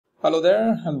Hello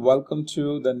there and welcome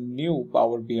to the new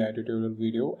Power BI tutorial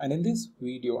video, and in this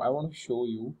video I want to show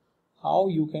you how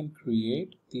you can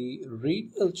create the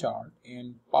radial chart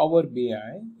in Power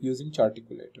BI using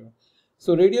Charticulator.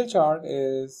 So radial chart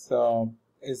is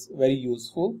very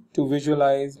useful to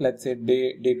visualize, let's say,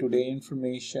 day-to-day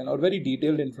information or very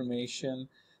detailed information,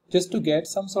 just to get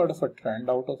some sort of a trend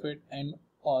out of it. And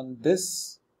on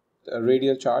this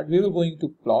radial chart we were going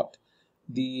to plot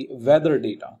the weather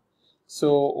data.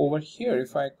 So over here,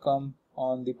 if I come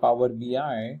on the Power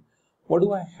BI, what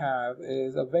do I have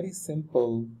is a very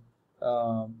simple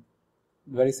for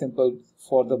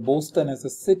the Boston as a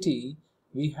city.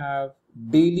 We have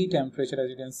daily temperature, as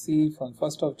you can see, from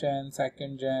 1st of Jan,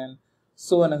 2nd Jan,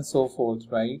 so on and so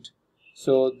forth, right?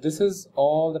 So this is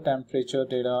all the temperature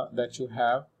data that you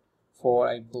have for,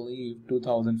 I believe,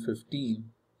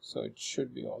 2015. So it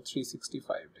should be all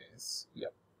 365 days.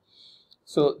 Yep.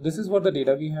 So this is what the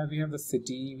data we have. We have the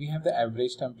city, we have the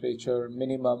average temperature,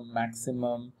 minimum,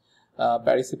 maximum,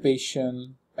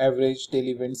 precipitation, average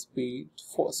daily wind speed,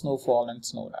 snowfall and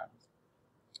snow depth.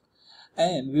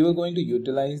 And we were going to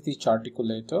utilize the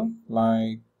Charticulator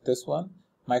like this one,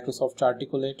 Microsoft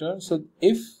Charticulator. So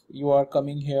if you are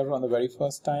coming here on the very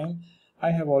first time,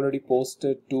 I have already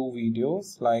posted 2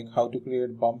 videos like how to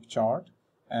create bump chart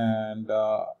and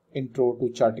intro to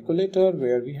Charticulator,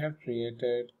 where we have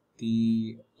created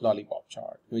the lollipop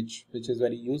chart, which is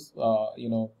very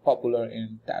popular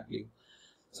in Tableau.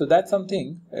 So that's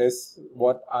something is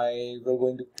what I will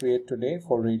going to create today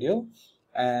for Radial.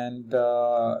 And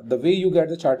the way you get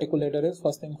the Charticulator is,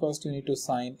 first thing first, you need to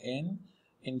sign in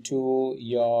into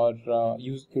your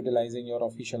utilizing your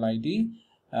official ID,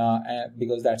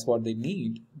 because that's what they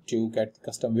need to get the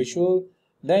custom visual.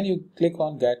 Then you click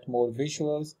on get more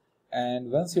visuals, and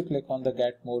once you click on the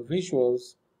get more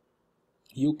visuals,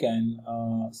 you can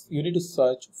you need to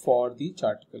search for the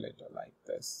Charticulator like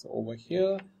this. So over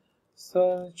here,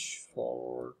 search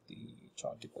for the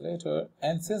Charticulator,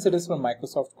 and since it is from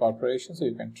Microsoft Corporation, so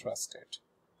you can trust it,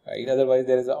 right? Otherwise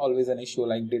there is always an issue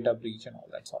like data breach and all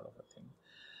that sort of a thing.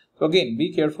 So again,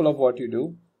 be careful of what you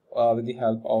do with the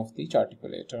help of the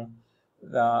Charticulator.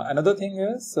 Another thing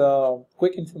is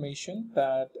quick information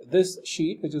that this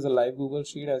sheet, which is a live Google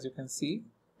sheet, as you can see,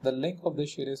 the link of the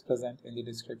sheet is present in the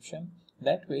description.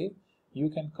 That way you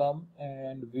can come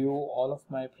and view all of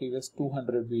my previous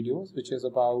 200 videos, which is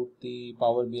about the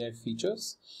Power BI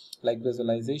features like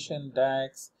visualization,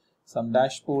 DAX, some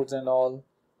dashboards and all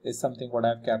is something what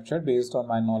I've captured based on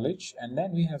my knowledge. And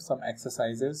then we have some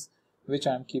exercises which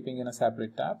I'm keeping in a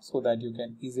separate tab so that you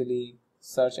can easily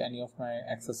search any of my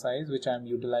exercise which I'm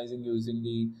utilizing using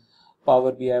the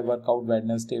Power BI Workout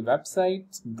Wednesday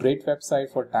website. Great website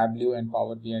for Tableau and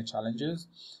Power BI challenges.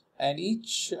 And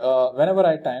each whenever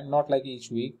I time, not like each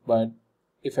week, but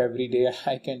if every day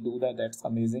I can do that, that's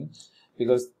amazing,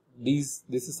 because this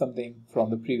is something from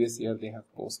the previous year they have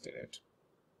posted it.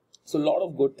 So a lot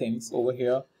of good things over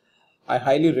here. I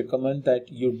highly recommend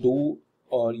that you do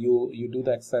you do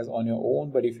the exercise on your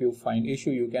own, but if you find issue,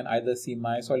 you can either see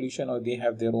my solution or they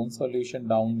have their own solution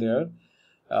down there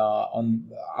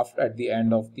at the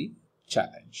end of the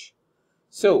challenge.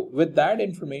 So with that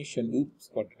information, oops,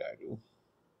 what did I do?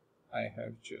 I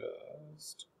have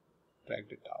just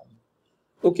dragged it down.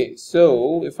 Okay,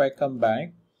 so if I come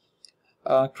back,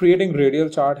 creating radial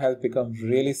chart has become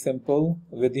really simple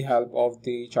with the help of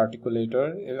the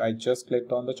Charticulator. I just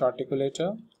clicked on the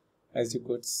Charticulator, as you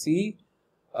could see.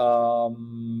 So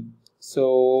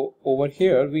over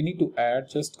here we need to add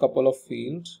just a couple of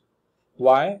fields.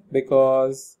 Why?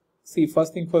 Because see,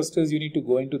 first thing first is you need to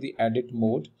go into the edit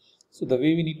mode. So the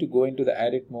way we need to go into the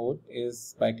edit mode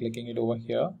is by clicking it over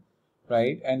here,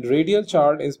 right? And radial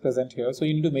chart is present here, so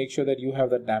you need to make sure that you have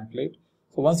the template.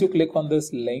 So once you click on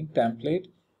this link template,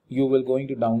 you will going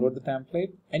to download the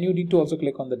template, and you need to also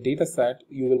click on the data set.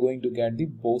 You will going to get the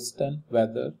Boston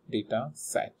weather data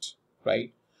set,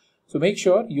 right? So make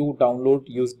sure you download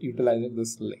utilizing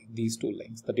this link, these 2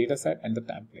 links, the data set and the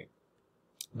template.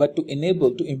 But to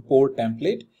import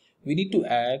template, we need to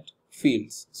add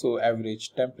fields. So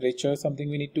average temperature, something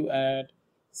we need to add,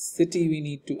 city we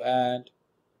need to add,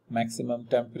 maximum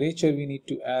temperature we need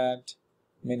to add,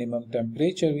 minimum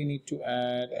temperature we need to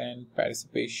add, and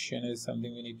precipitation is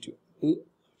something we need to not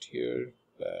here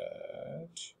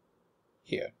but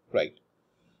here, right?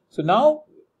 So now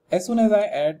as soon as I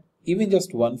add even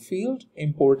just one field,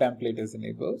 import template is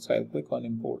enabled. So I'll click on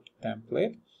import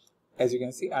template. As you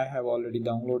can see, I have already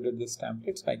downloaded this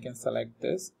template, so I can select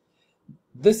this.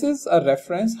 This is a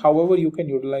reference, however you can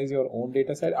utilize your own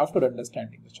data set after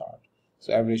understanding the chart.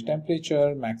 So average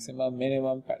temperature, maximum,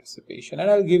 minimum, precipitation,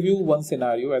 and I'll give you one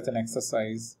scenario as an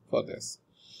exercise for this.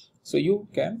 So you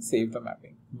can save the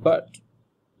mapping, but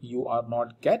you are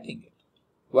not getting it.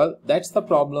 Well, that's the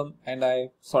problem, and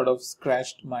I sort of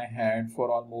scratched my head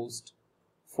for almost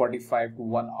 45 to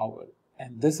 1 hour.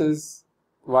 And this is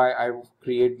why I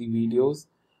create the videos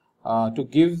to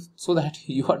give, so that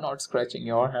you are not scratching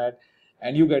your head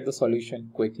and you get the solution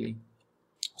quickly.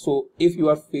 So if you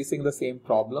are facing the same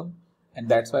problem, and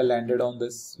that's why I landed on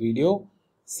this video,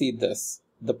 see this.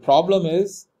 The problem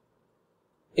is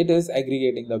it is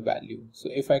aggregating the value. So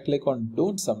if I click on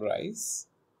don't summarize,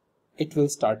 it will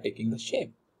start taking the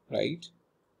shape, right?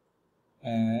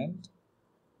 And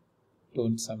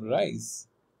don't summarize,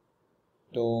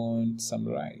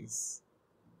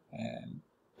 and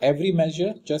every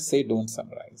measure just say don't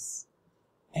summarize,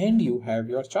 and you have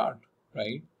your chart,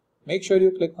 right? Make sure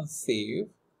you click on save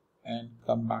and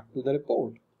come back to the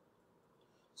report.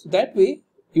 So that way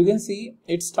you can see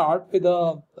it start with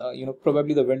a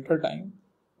probably the winter time,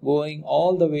 going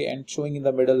all the way and showing in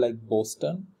the middle like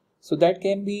Boston. So that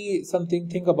can be something.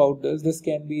 Think about this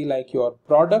can be like your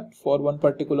product, for one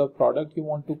particular product you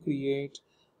want to create,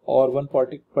 or one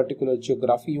particular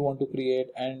geography you want to create,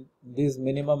 and this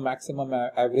minimum maximum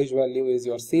average value is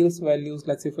your sales values,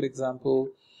 let's say for example,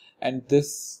 and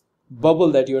this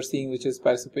bubble that you're seeing, which is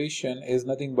participation, is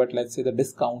nothing but, let's say, the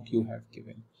discount you have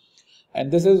given.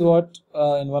 And this is what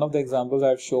in one of the examples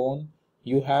I've shown.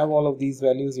 You have all of these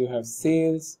values. You have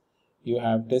sales, you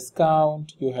have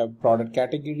discount, you have product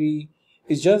category.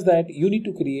 It's just that you need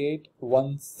to create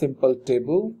one simple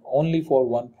table only for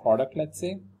one product, let's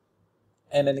say.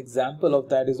 And an example of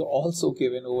that is also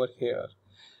given over here,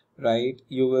 right?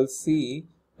 You will see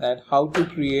that how to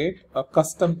create a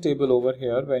custom table over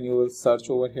here. When you will search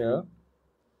over here,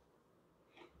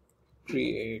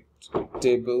 create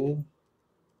table,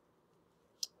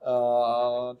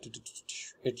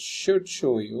 it should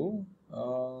show you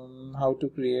how to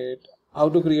create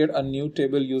a new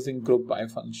table using group by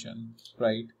function,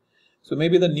 right? So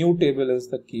maybe the new table is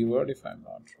the keyword, if I'm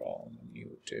not wrong.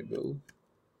 New table.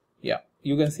 Yeah,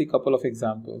 you can see a couple of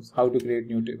examples. How to create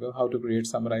new table, how to create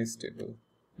summarize table,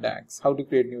 DAX, how to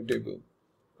create new table,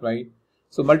 right?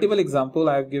 So multiple example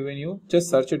I have given you. Just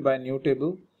search it by new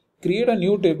table. Create a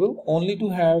new table only to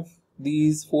have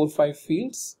these 4-5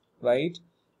 fields, right?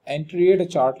 And create a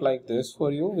chart like this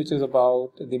for you, which is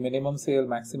about the minimum sale,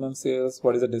 maximum sales,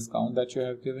 what is the discount that you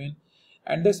have given.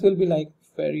 And this will be like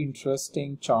very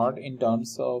interesting chart in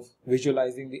terms of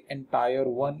visualizing the entire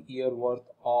 1 year worth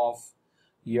of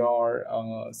your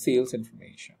sales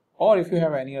information. Or if you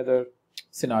have any other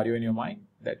scenario in your mind,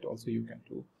 that also you can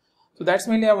do. So that's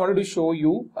mainly I wanted to show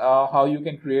you how you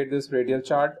can create this radial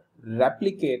chart,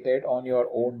 replicate it on your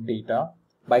own data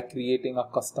by creating a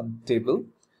custom table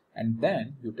and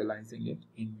then utilizing it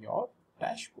in your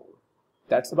dashboard.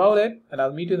 That's about it, and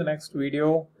I'll meet you in the next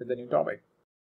video with a new topic.